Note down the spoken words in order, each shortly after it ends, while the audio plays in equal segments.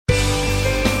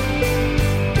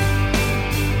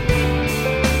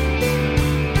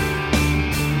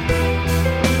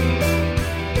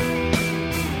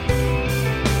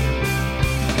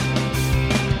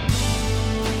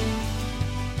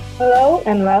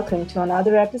and welcome to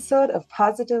another episode of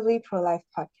Positively Pro-Life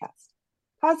Podcast.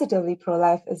 Positively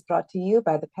Pro-Life is brought to you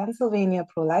by the Pennsylvania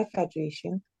Pro-Life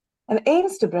Federation and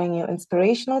aims to bring you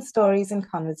inspirational stories and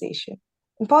conversation,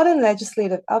 important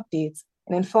legislative updates,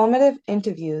 and informative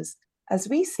interviews as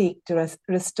we seek to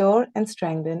restore and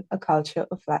strengthen a culture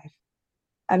of life.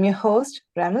 I'm your host,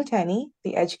 Ramil Tenney,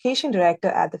 the Education Director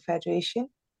at the Federation,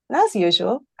 and as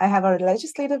usual, I have our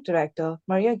Legislative Director,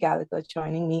 Maria Gallagher,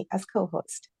 joining me as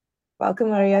co-host. Welcome,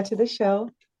 Maria, to the show.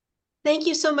 Thank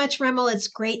you so much, Remel. It's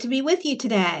great to be with you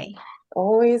today.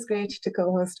 Always great to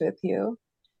co-host with you.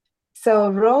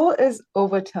 So Roe is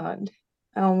overturned.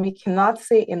 We cannot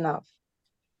say enough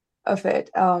of it.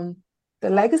 The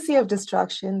legacy of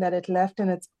destruction that it left in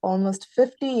its almost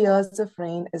 50 years of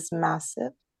reign is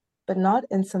massive, but not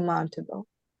insurmountable.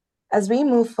 As we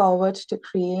move forward to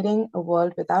creating a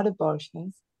world without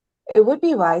abortions, it would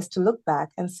be wise to look back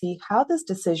and see how this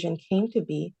decision came to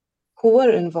be, who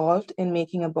were involved in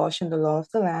making abortion the law of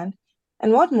the land,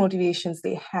 and what motivations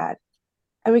they had.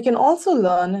 And we can also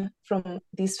learn from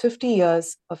these 50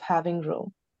 years of having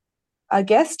Roe. Our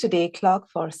guest today, Clarke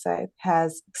Forsythe,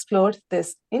 has explored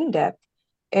this in depth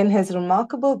in his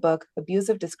remarkable book, Abuse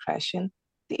of Discretion,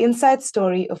 The Inside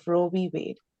Story of Roe v.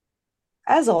 Wade.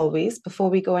 As always, before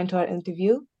we go into our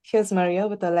interview, here's Maria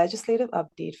with a legislative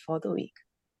update for the week.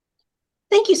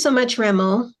 Thank you so much,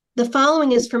 Remel. The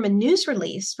following is from a news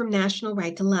release from National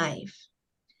Right to Life.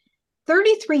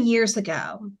 33 years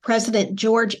ago, President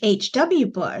George H.W.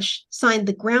 Bush signed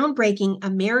the groundbreaking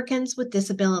Americans with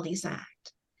Disabilities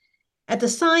Act. At the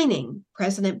signing,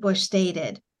 President Bush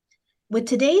stated, "With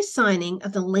today's signing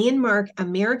of the landmark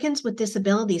Americans with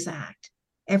Disabilities Act,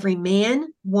 every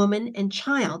man, woman, and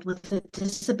child with a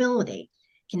disability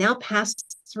can now pass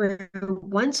through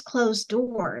once closed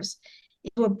doors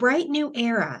into a bright new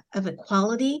era of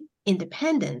equality,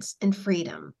 independence, and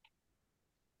freedom."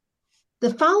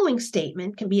 The following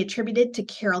statement can be attributed to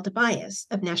Carol Tobias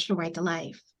of National Right to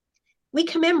Life. We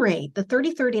commemorate the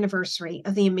 33rd anniversary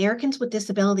of the Americans with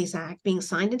Disabilities Act being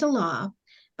signed into law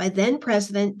by then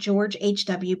President George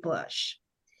H.W. Bush.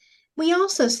 We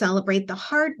also celebrate the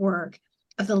hard work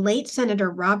of the late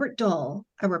Senator Robert Dole,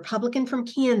 a Republican from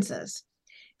Kansas,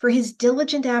 for his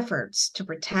diligent efforts to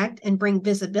protect and bring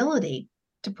visibility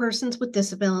to persons with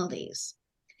disabilities.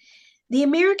 The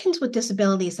Americans with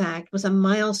Disabilities Act was a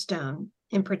milestone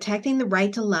in protecting the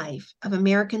right to life of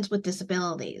Americans with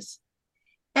disabilities.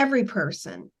 Every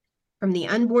person, from the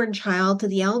unborn child to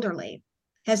the elderly,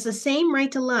 has the same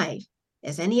right to life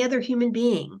as any other human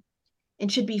being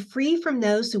and should be free from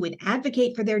those who would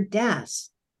advocate for their deaths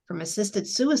from assisted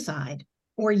suicide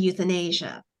or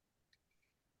euthanasia.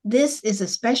 This is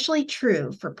especially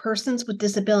true for persons with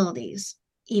disabilities,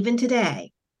 even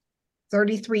today,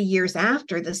 33 years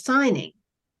after the signing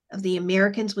of the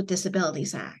Americans with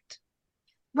Disabilities Act.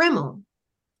 Remel.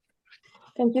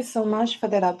 Thank you so much for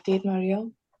that update, Maria.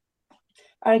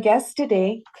 Our guest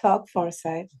today, Clarke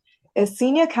Forsythe, is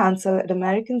Senior Counsel at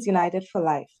Americans United for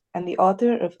Life and the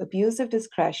author of Abuse of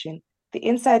Discretion, The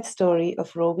Inside Story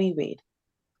of Roe v. Wade,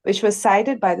 which was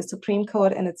cited by the Supreme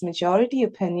Court in its majority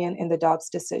opinion in the Dobbs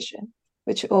decision,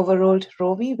 which overruled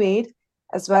Roe v. Wade,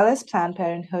 as well as Planned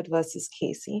Parenthood versus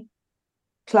Casey.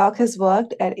 Clarke has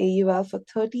worked at AUL for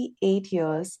 38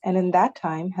 years and in that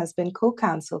time has been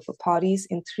co-counsel for parties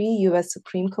in 3 U.S.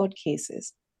 Supreme Court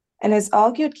cases and has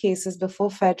argued cases before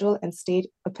federal and state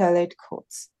appellate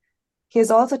courts. He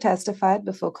has also testified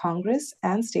before Congress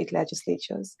and state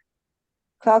legislatures.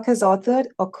 Clarke has authored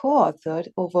or co-authored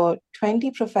over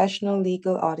 20 professional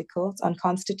legal articles on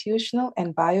constitutional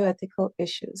and bioethical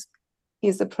issues. He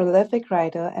is a prolific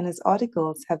writer, and his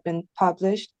articles have been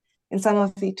published in some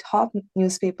of the top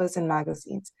newspapers and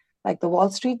magazines, like the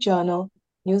Wall Street Journal,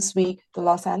 Newsweek, the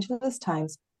Los Angeles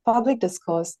Times, Public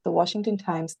Discourse, the Washington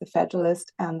Times, the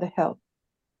Federalist, and the Hill.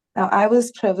 Now, I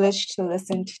was privileged to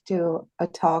listen to a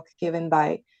talk given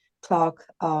by Clarke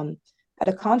at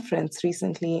a conference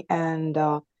recently, and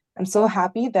I'm so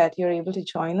happy that you're able to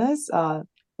join us.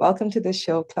 Welcome to the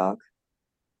show, Clarke.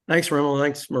 Thanks, Rimmel.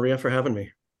 Thanks, Maria, for having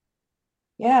me.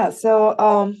 Yeah,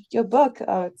 so your book,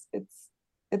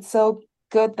 it's so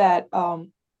good that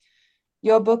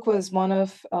your book was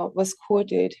was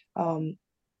quoted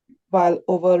while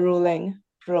overruling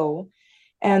Roe,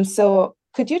 and so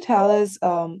could you tell us?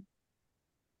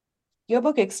 Your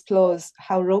book explores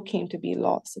how Roe came to be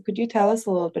law. So could you tell us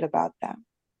a little bit about that?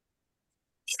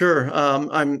 Sure.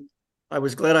 I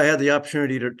was glad I had the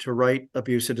opportunity to write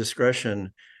Abuse of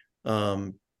Discretion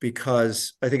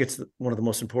because I think it's one of the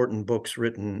most important books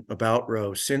written about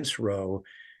Roe since Roe.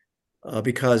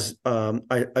 because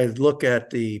I look at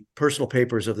the personal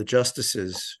papers of the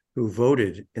justices who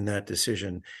voted in that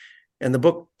decision, and the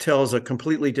book tells a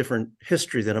completely different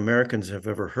history than Americans have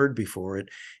ever heard before. It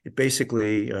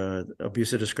basically,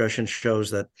 abuse of discretion shows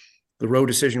that the Roe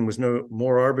decision was no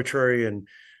more arbitrary and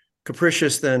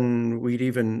capricious than we'd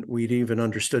even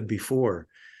understood before.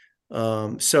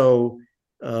 So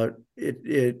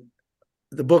the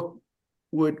book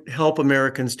would help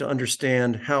Americans to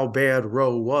understand how bad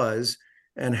Roe was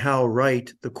and how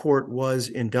right the court was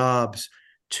in Dobbs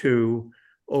to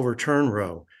overturn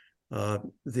Roe.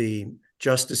 The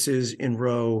justices in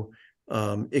Roe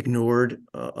ignored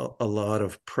a lot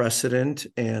of precedent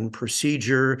and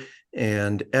procedure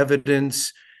and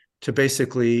evidence to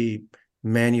basically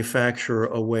manufacture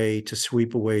a way to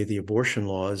sweep away the abortion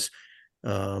laws,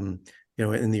 in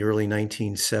the early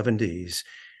 1970s.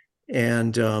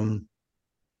 And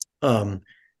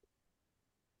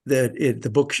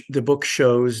the book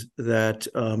shows that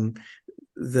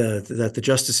the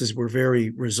justices were very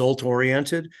result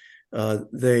oriented.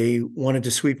 They wanted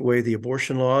to sweep away the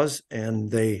abortion laws, and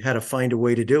they had to find a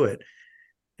way to do it.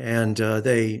 And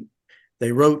they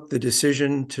wrote the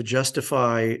decision to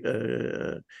justify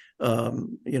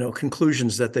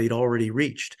conclusions that they'd already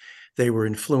reached. They were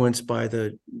influenced by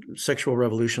the sexual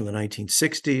revolution of the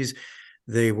 1960s.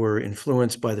 They were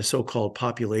influenced by the so-called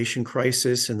population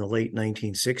crisis in the late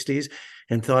 1960s,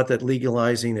 and thought that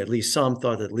legalizing, at least some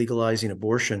thought that legalizing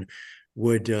abortion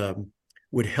would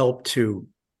help to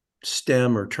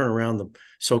stem or turn around the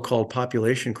so-called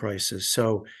population crisis.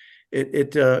 So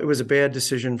it was a bad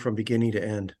decision from beginning to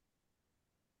end.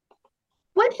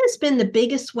 What has been the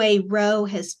biggest way Roe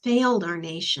has failed our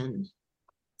nation?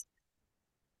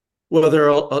 Well,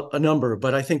 there are a number,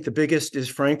 but I think the biggest is,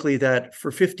 frankly, that for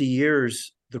 50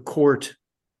 years, the court,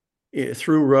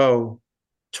 through Roe,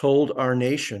 told our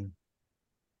nation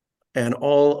and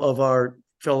all of our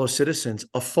fellow citizens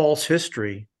a false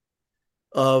history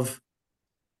of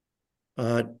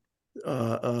how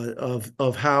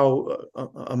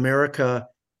America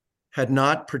had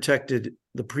not protected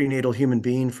the prenatal human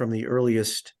being from the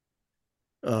earliest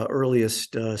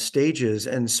stages.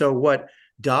 And so what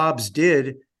Dobbs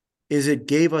did is it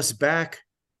gave us back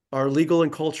our legal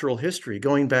and cultural history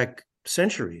going back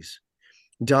centuries.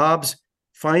 Dobbs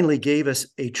finally gave us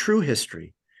a true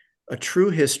history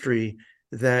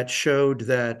that showed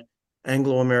that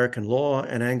Anglo-American law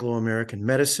and Anglo-American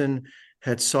medicine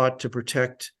had sought to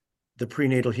protect the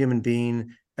prenatal human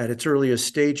being at its earliest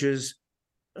stages,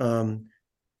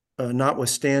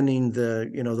 notwithstanding the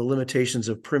limitations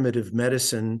of primitive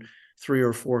medicine 300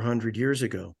 or 400 years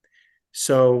ago.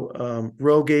 So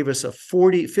Roe gave us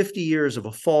 50 years of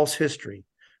a false history,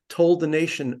 told the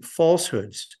nation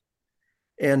falsehoods,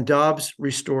 and Dobbs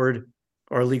restored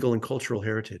our legal and cultural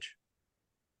heritage.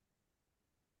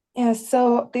 Yeah,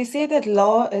 so they say that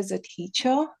law is a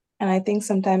teacher, and I think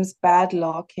sometimes bad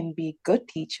law can be good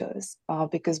teachers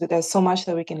because there's so much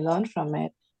that we can learn from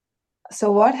it.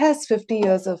 So what has 50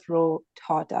 years of Roe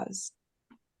taught us?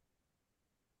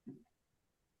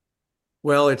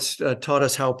 Well, it's taught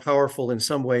us how powerful in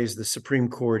some ways the Supreme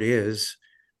Court is,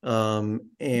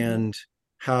 and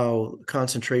how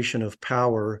concentration of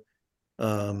power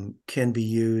can be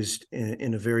used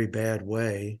in a very bad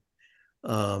way.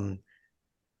 I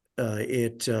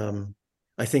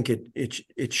think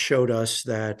it showed us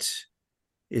that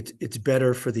it's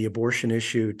better for the abortion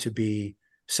issue to be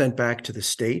sent back to the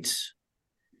states.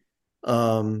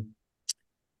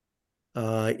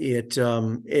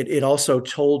 It also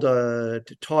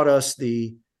taught us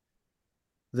the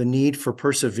need for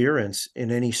perseverance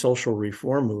in any social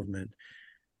reform movement.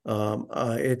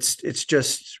 It's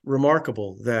just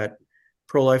remarkable that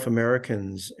pro-life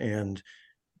Americans and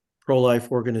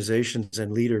pro-life organizations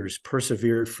and leaders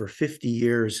persevered for 50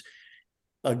 years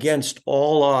against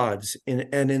all odds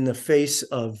and in the face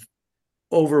of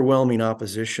overwhelming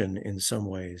opposition in some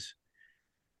ways.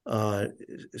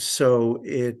 So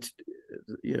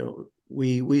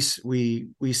we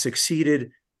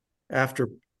succeeded after,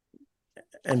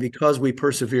 and because we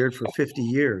persevered for 50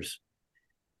 years.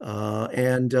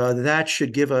 And that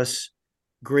should give us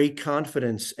great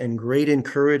confidence and great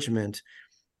encouragement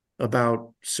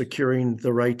about securing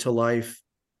the right to life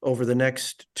over the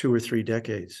next 2 or 3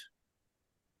 decades.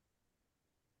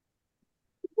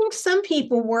 I think some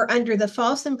people were under the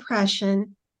false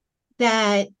impression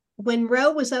that when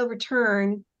Roe was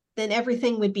overturned, then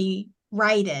everything would be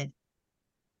righted.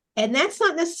 And that's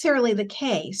not necessarily the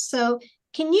case. So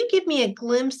can you give me a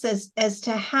glimpse as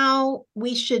to how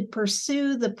we should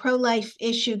pursue the pro-life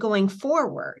issue going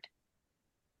forward?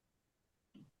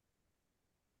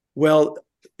 Well,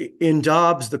 in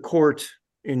Dobbs, the court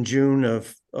in June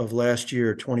of last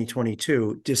year,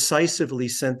 2022, decisively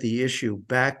sent the issue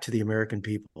back to the American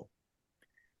people.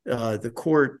 The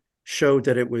court showed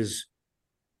that it was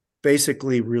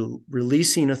basically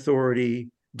releasing authority,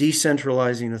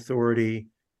 decentralizing authority,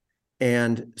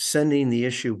 and sending the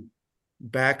issue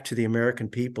back to the American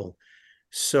people.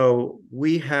 So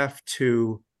we have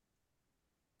to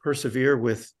persevere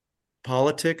with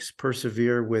politics,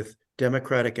 persevere with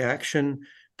democratic action,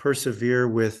 persevere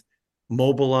with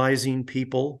mobilizing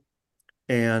people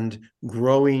and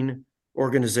growing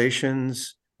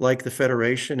organizations like the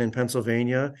Federation in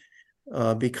Pennsylvania,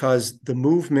 because the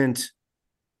movement,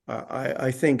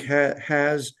 I think,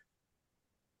 has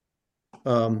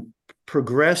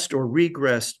progressed or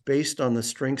regressed based on the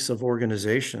strengths of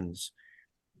organizations.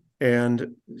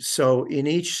 And so in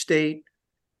each state,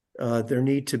 there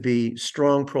need to be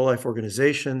strong pro-life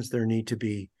organizations. There need to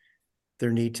be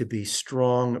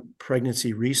strong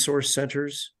pregnancy resource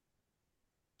centers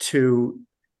to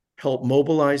help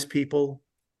mobilize people,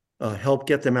 help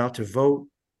get them out to vote,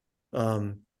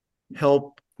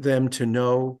 help them to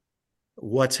know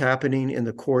what's happening in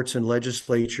the courts and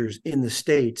legislatures in the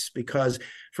states, because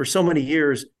for so many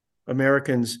years,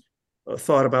 Americans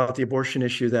thought about the abortion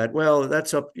issue that, well,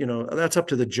 that's up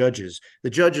to the judges. The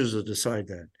judges will decide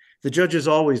that. The judges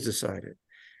always decide it.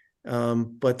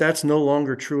 But that's no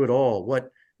longer true at all.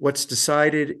 What's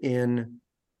decided in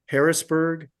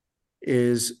Harrisburg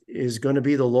is going to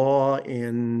be the law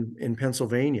in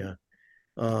Pennsylvania.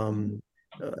 And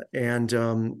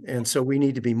so we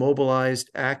need to be mobilized,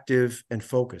 active, and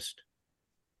focused.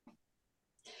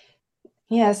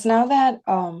 Yes, now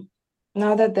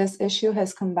that this issue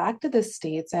has come back to the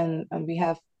states, and we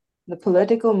have the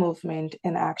political movement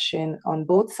in action on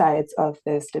both sides of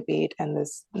this debate and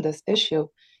this issue,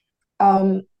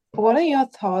 what are your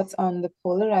thoughts on the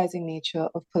polarizing nature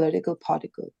of political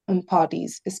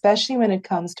parties, especially when it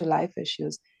comes to life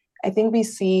issues? I think we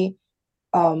see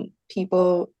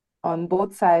people on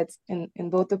both sides in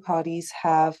both the parties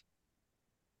have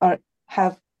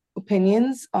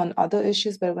opinions on other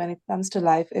issues, but when it comes to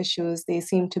life issues, they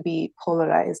seem to be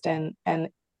polarized and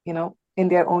in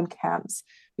their own camps.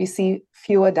 We see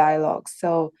fewer dialogues.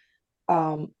 So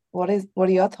what are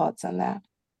your thoughts on that?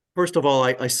 First of all,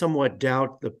 I somewhat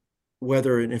doubt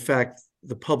whether, in fact,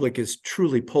 the public is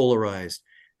truly polarized.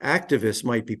 Activists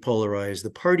might be polarized,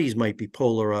 the parties might be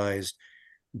polarized,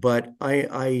 but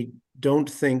I don't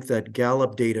think that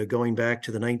Gallup data going back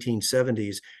to the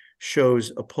 1970s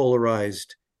shows a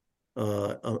polarized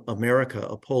America,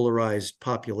 a polarized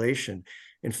population.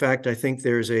 In fact, I think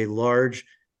there's a large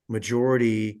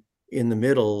majority in the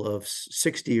middle of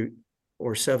 60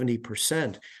 or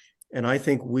 70%. And I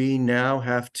think we now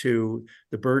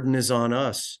the burden is on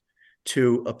us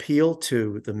to appeal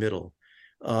to the middle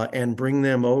and bring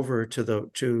them over to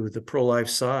the pro-life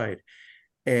side.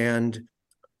 And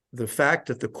the fact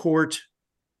that the court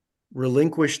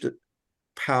relinquished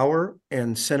power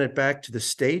and sent it back to the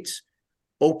states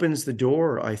opens the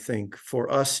door, I think,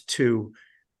 for us to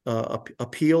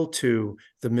appeal to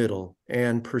the middle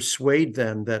and persuade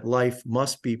them that life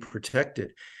must be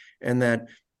protected, and that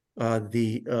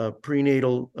the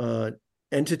prenatal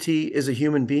entity is a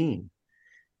human being,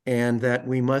 and that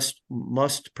we must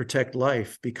protect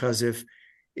life, because if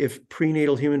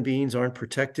prenatal human beings aren't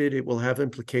protected, it will have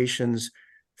implications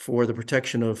for the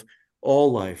protection of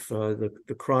all life,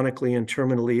 the chronically and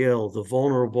terminally ill, the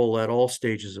vulnerable at all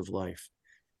stages of life.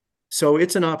 So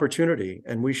it's an opportunity,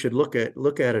 and we should look at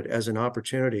it as an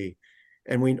opportunity,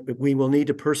 and we will need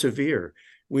to persevere.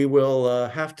 We will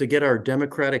have to get our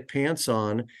democratic pants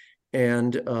on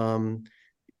and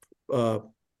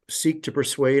seek to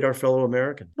persuade our fellow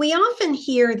Americans. We often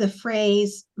hear the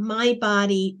phrase, my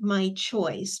body, my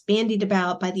choice, bandied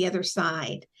about by the other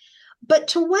side. But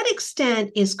to what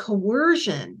extent is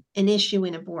coercion an issue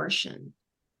in abortion?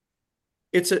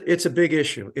 It's a big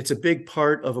issue. It's a big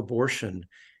part of abortion.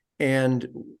 And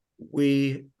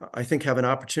we, I think, have an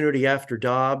opportunity after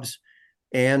Dobbs,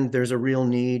 and there's a real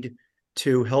need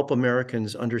to help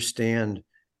Americans understand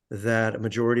that a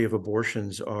majority of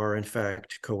abortions are, in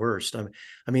fact, coerced.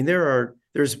 I mean,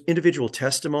 there's individual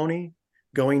testimony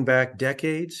going back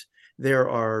decades. There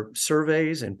are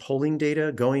surveys and polling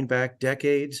data going back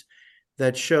decades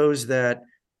that shows that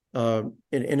in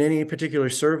any particular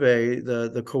survey,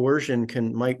 the coercion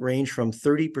might range from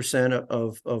 30%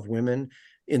 of women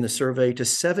in the survey to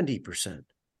 70%.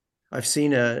 I've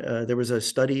seen there was a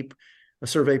survey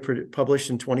published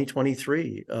in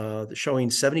 2023 showing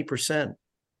 70%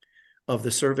 of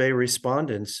the survey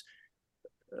respondents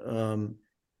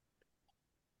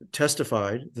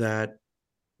testified that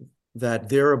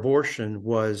their abortion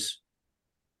was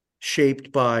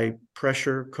shaped by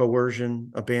pressure,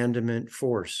 coercion, abandonment,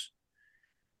 force.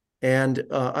 And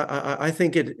I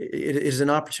think it is an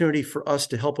opportunity for us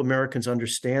to help Americans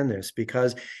understand this,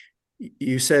 because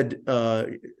you said,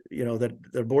 that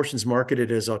the abortion's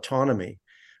marketed as autonomy.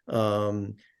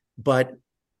 But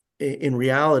in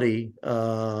reality,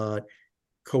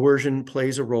 coercion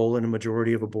plays a role in a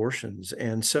majority of abortions.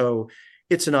 And so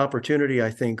it's an opportunity,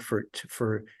 I think,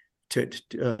 for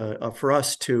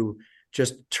us to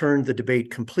just turn the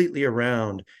debate completely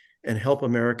around and help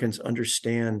Americans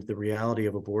understand the reality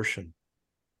of abortion.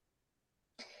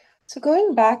 So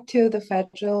going back to the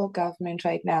federal government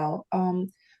right now,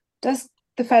 does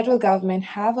the federal government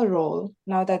have a role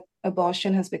now that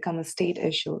abortion has become a state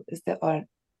issue? Is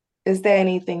there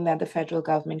anything that the federal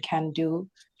government can do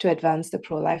to advance the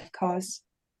pro-life cause?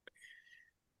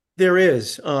 There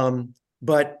is,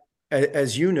 but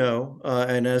as you know,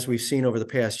 and as we've seen over the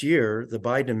past year, the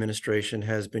Biden administration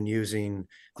has been using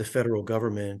the federal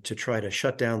government to try to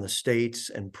shut down the states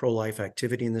and pro-life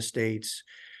activity in the states,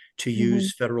 to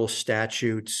use federal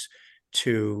statutes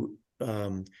to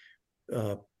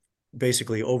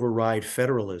basically override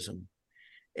federalism.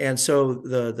 And so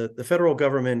the federal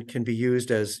government can be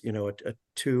used as, a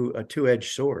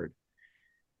two-edged sword.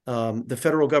 The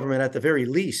federal government, at the very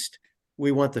least,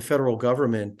 we want the federal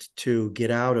government to get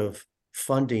out of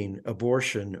funding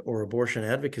abortion or abortion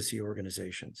advocacy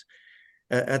organizations.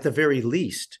 At the very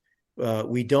least,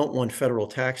 we don't want federal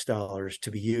tax dollars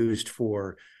to be used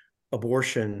for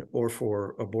abortion or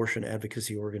for abortion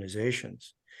advocacy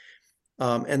organizations.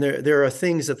 And there are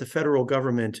things that the federal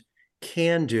government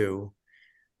can do,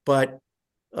 but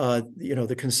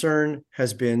the concern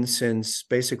has been since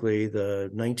basically the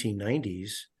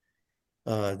 1990s,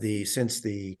 since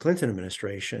the Clinton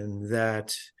administration,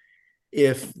 that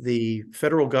if the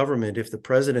federal government, if the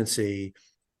presidency,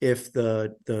 if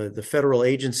the federal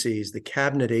agencies, the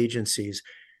cabinet agencies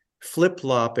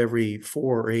flip-flop every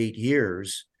 4 or 8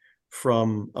 years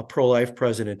from a pro-life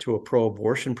president to a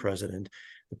pro-abortion president,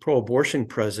 the pro-abortion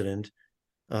president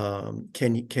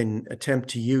can attempt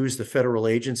to use the federal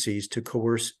agencies to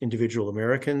coerce individual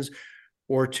Americans,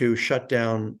 or to shut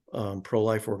down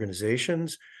pro-life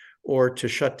organizations, or to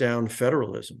shut down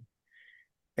federalism.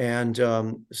 And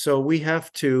so we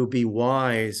have to be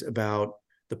wise about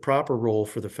the proper role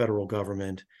for the federal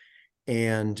government,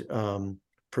 and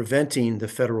preventing the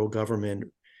federal government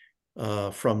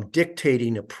from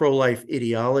dictating a pro-life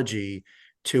ideology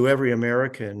to every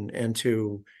American and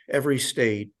to every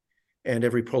state and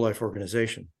every pro-life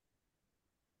organization.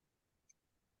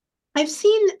 I've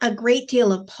seen a great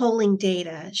deal of polling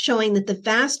data showing that the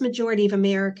vast majority of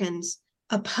Americans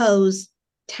oppose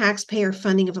taxpayer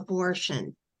funding of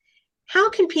abortion. How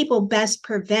can people best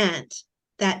prevent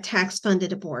that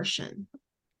tax-funded abortion?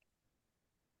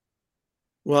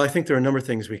 Well, I think there are a number of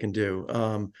things we can do.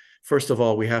 First of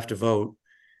all, we have to vote,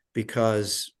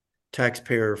 because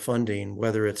taxpayer funding,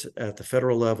 whether it's at the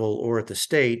federal level or at the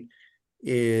state,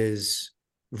 is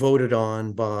voted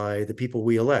on by the people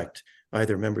we elect,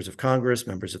 either members of Congress,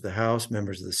 members of the House,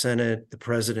 members of the Senate, the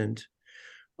president,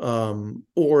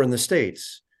 or in the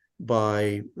states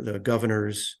by the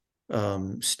governors,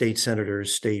 state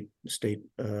senators, state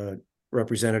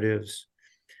representatives.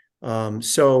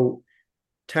 So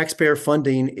taxpayer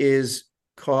funding is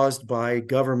caused by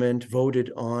government,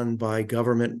 voted on by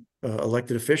government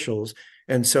elected officials.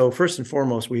 And so first and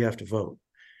foremost, we have to vote.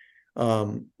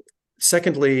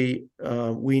 Secondly,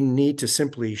 we need to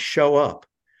simply show up.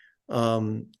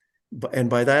 And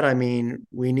by that, I mean,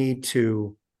 we need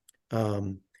to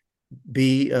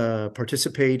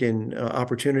participate in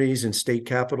opportunities in state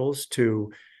capitals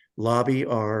to lobby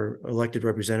our elected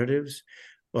representatives.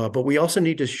 But we also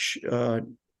need to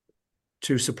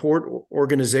support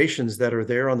organizations that are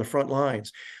there on the front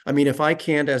lines. I mean, if I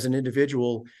can't, as an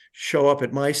individual, show up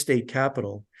at my state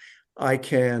capitol, I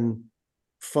can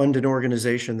fund an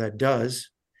organization that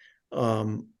does.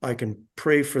 I can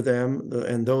pray for them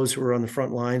and those who are on the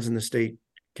front lines in the state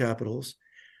capitals,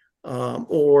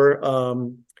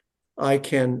 or I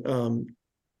can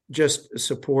just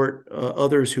support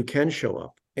others who can show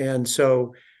up. And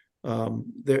so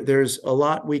there's a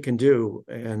lot we can do.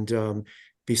 And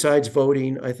besides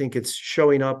voting, I think it's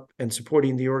showing up and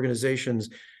supporting the organizations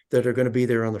that are going to be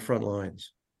there on the front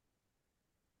lines.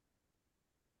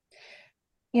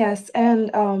 Yes,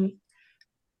 and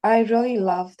I really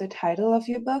love the title of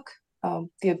your book,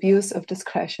 The Abuse of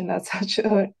Discretion. That's such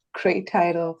a great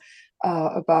title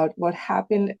about what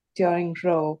happened during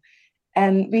Roe.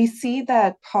 And we see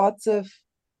that parts of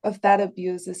that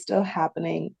abuse is still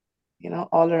happening,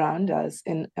 all around us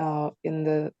in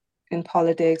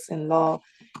politics, in law.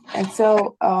 And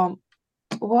so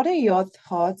what are your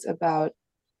thoughts about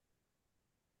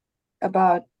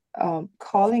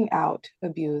calling out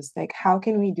abuse? Like, how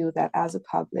can we do that as a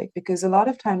public? Because a lot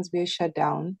of times we're shut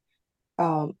down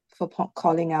for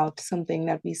calling out something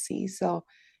that we see. So,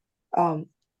 um,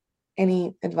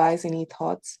 any advice, any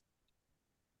thoughts?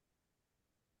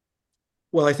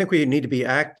 Well, I think we need to be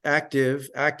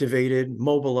activated,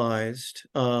 mobilized.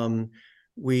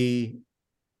 We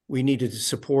we need to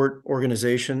support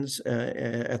organizations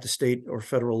at the state or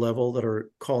federal level that are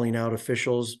calling out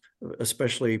officials,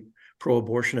 especially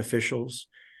pro-abortion officials.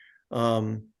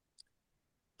 Um,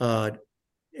 uh,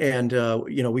 and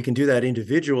we can do that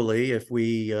individually if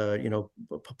we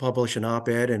publish an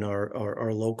op-ed in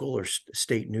our local or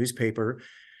state newspaper.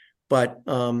 But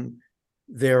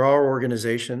there are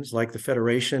organizations like the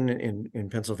Federation in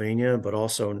Pennsylvania, but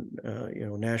also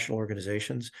national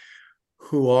organizations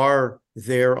who are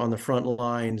there on the front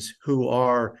lines, who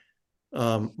are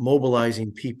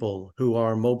mobilizing people, who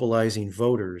are mobilizing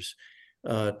voters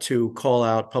to call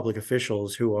out public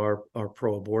officials who are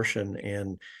pro-abortion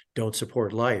and don't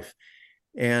support life.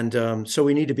 And so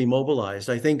we need to be mobilized.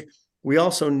 I think we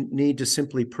also need to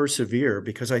simply persevere,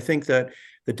 because I think that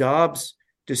the Dobbs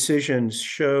decisions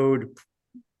showed,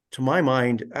 to my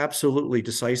mind, absolutely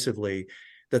decisively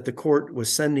that the court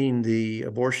was sending the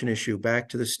abortion issue back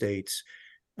to the states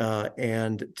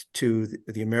and to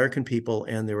the American people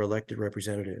and their elected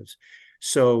representatives.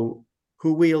 So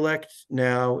who we elect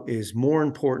now is more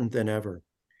important than ever.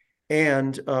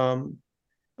 And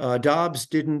Dobbs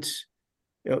couldn't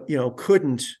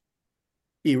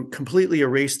completely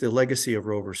erase the legacy of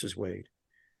Roe versus Wade.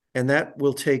 And that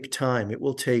will take time. It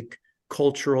will take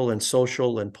cultural and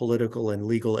social and political and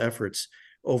legal efforts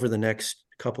over the next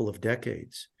couple of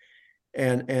decades.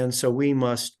 And so we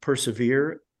must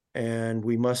persevere, and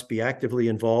we must be actively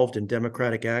involved in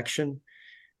democratic action.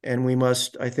 And we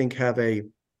must, I think, have a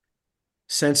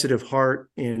sensitive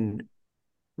heart in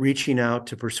reaching out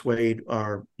to persuade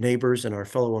our neighbors and our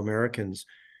fellow Americans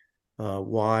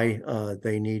why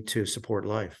they need to support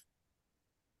life.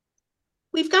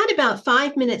 We've got about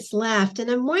 5 minutes left,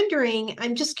 and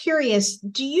I'm just curious,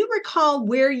 do you recall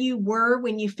where you were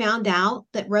when you found out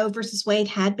that Roe versus Wade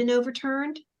had been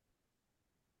overturned?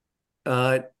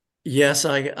 Yes,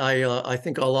 I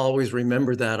think I'll always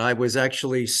remember that. I was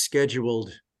actually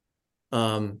scheduled.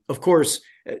 Of course,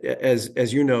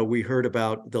 as you know, we heard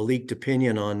about the leaked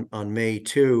opinion on May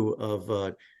 2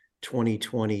 of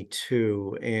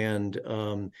 2022, and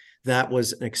that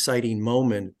was an exciting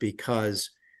moment because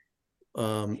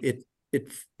it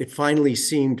finally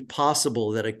seemed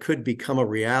possible that it could become a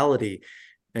reality.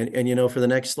 And for the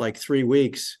next like 3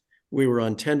 weeks, we were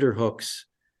on tenterhooks,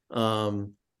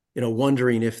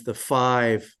 wondering if the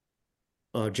five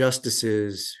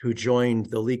justices who joined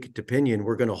the leaked opinion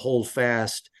were going to hold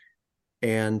fast,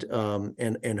 and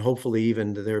hopefully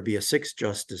even there be a sixth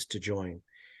justice to join.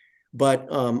 But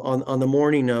on the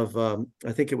morning of,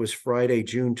 I think it was Friday,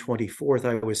 June 24th,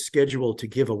 I was scheduled to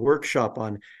give a workshop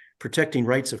on protecting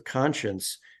rights of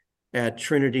conscience at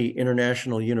Trinity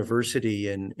International University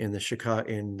in the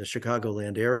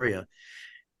Chicagoland area.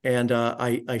 And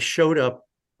I showed up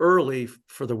early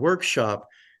for the workshop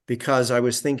because I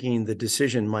was thinking the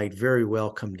decision might very well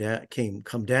come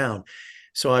down.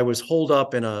 So I was holed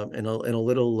up in a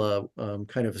little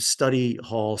kind of a study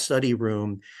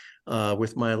room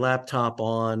with my laptop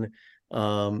on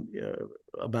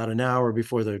about an hour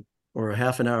before or a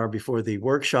half an hour before the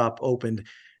workshop opened,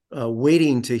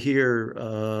 waiting to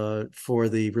hear for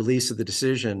the release of the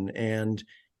decision. And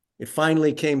it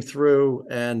finally came through,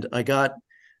 and I got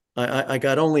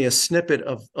only a snippet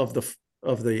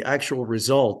of the actual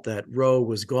result, that Roe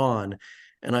was gone,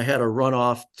 and I had to run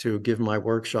off to give my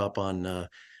workshop on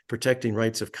protecting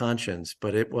rights of conscience.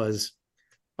 But it was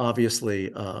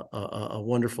obviously a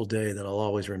wonderful day that I'll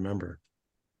always remember.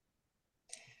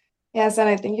 Yes, and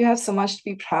I think you have so much to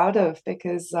be proud of,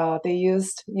 because they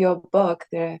used your book.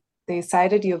 They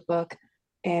cited your book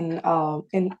in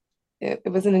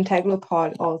it was an integral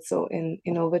part also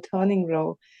in overturning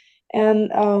Roe.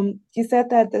 And you said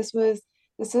that this is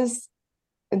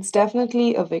it's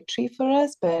definitely a victory for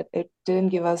us, but it didn't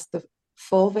give us the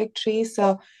full victory.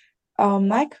 So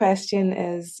my question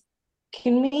is,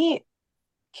 can we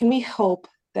hope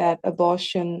that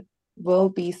abortion will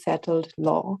be settled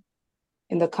law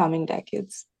in the coming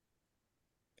decades?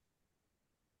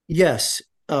 Yes,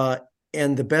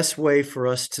 and the best way for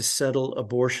us to settle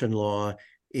abortion law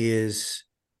is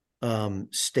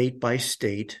state by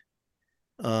state,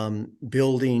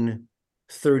 building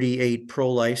 38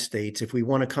 pro-life states. If we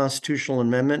want a constitutional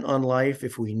amendment on life,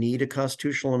 if we need a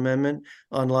constitutional amendment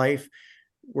on life,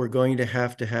 we're going to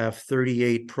have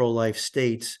 38 pro-life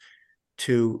states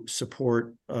to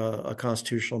support a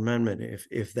constitutional amendment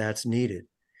if that's needed.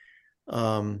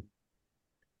 We'll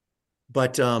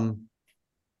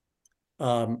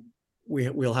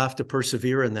have to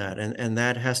persevere in that, and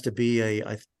that has to be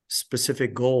a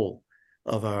specific goal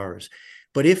of ours.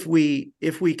 But if we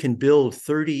can build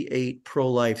 38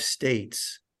 pro-life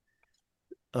states,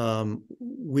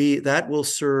 that will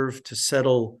serve to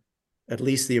settle at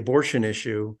least the abortion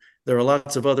issue. There are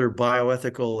lots of other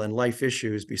bioethical and life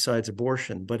issues besides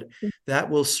abortion, but that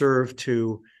will serve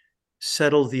to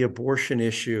settle the abortion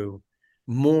issue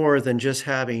more than just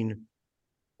having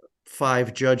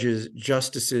 5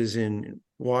 justices in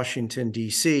Washington,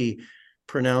 D.C.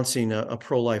 pronouncing a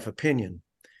pro-life opinion.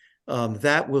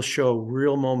 That will show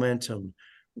real momentum,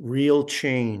 real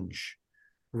change,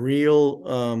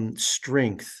 real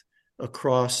strength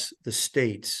across the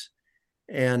states.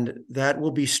 And that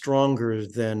will be stronger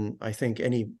than, I think,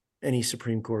 any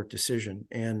Supreme Court decision.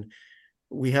 And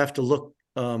we have to look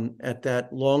at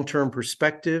that long-term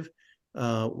perspective.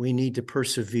 We need to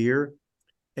persevere,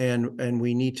 and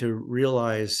we need to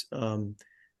realize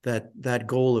that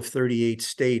goal of 38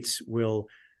 states will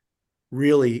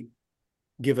really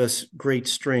give us great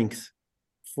strength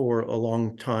for a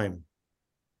long time.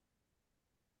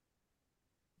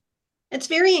 It's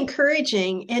very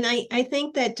encouraging. And I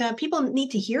think that people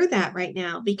need to hear that right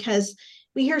now, because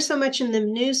we hear so much in the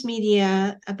news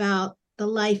media about the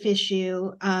life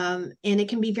issue, and it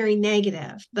can be very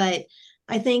negative. But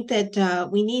I think that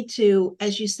we need to,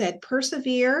 as you said,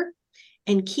 persevere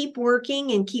and keep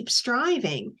working and keep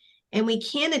striving. And we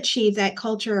can achieve that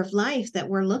culture of life that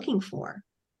we're looking for.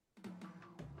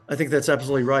 I think that's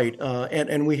absolutely right.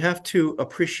 And we have to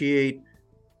appreciate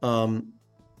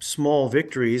small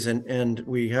victories, and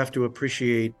we have to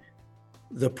appreciate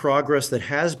the progress that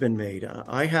has been made.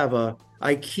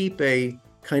 I keep a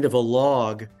kind of a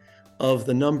log of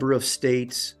the number of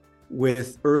states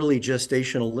with early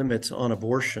gestational limits on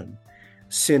abortion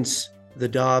since the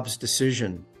Dobbs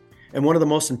decision. And one of the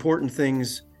most important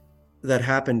things that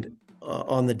happened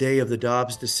on the day of the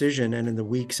Dobbs decision and in the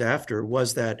weeks after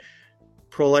was that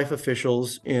pro-life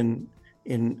officials in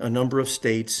a number of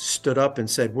states stood up and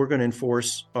said, we're going to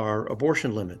enforce our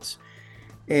abortion limits.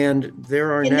 And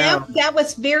there are that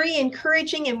was very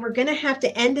encouraging, and we're going to have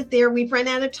to end it there. We've run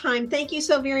out of time. Thank you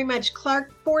so very much,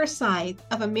 Clarke Forsythe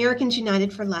of Americans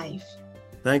United for Life.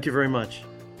 Thank you very much.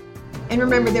 And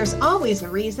remember, there's always a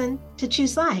reason to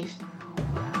choose life.